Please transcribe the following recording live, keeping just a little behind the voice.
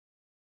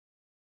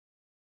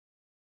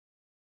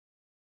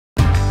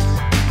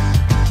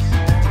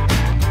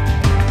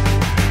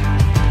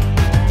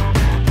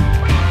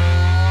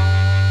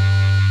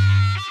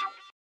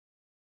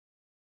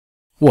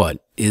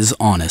What is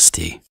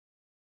honesty?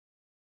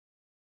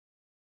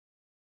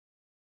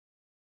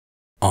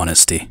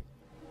 Honesty.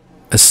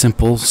 A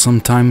simple,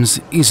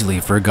 sometimes easily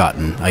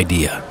forgotten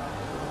idea.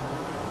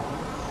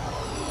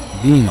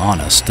 Being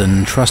honest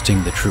and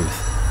trusting the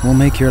truth will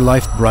make your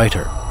life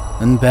brighter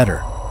and better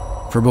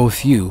for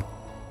both you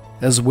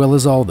as well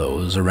as all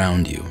those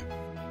around you.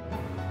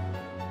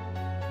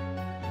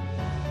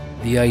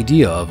 The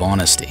idea of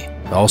honesty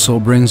also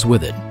brings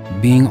with it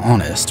being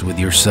honest with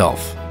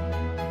yourself.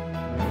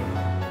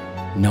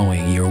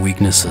 Knowing your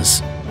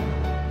weaknesses,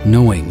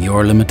 knowing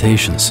your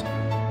limitations,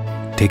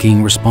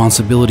 taking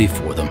responsibility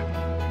for them,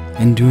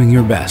 and doing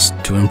your best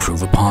to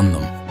improve upon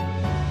them.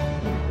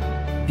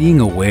 Being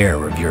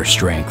aware of your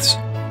strengths,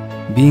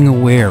 being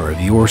aware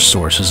of your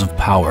sources of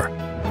power,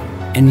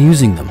 and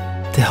using them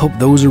to help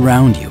those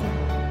around you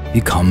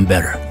become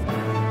better.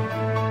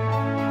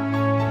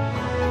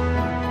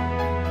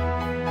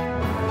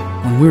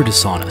 When we're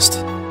dishonest,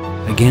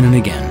 again and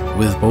again,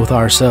 with both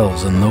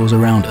ourselves and those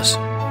around us,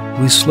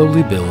 we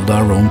slowly build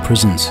our own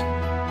prisons.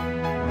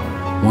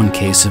 One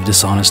case of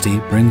dishonesty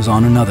brings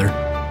on another,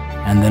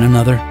 and then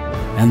another,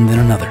 and then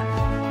another,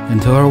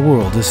 until our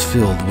world is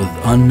filled with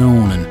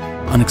unknown and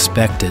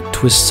unexpected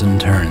twists and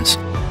turns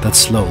that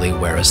slowly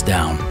wear us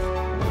down.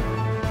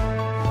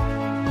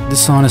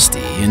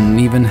 Dishonesty and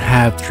even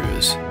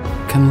half-truths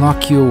can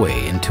lock you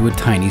away into a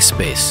tiny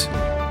space,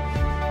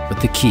 but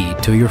the key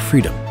to your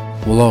freedom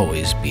will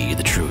always be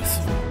the truth.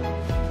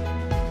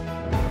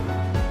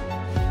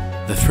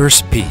 The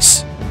first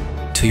piece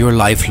to your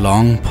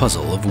lifelong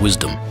puzzle of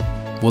wisdom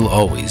will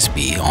always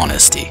be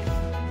honesty.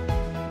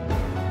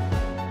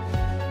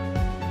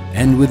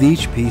 And with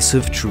each piece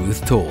of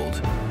truth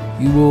told,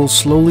 you will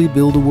slowly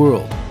build a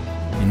world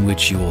in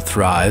which you will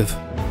thrive,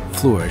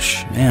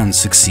 flourish, and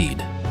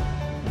succeed.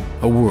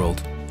 A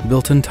world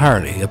built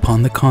entirely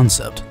upon the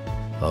concept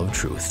of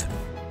truth.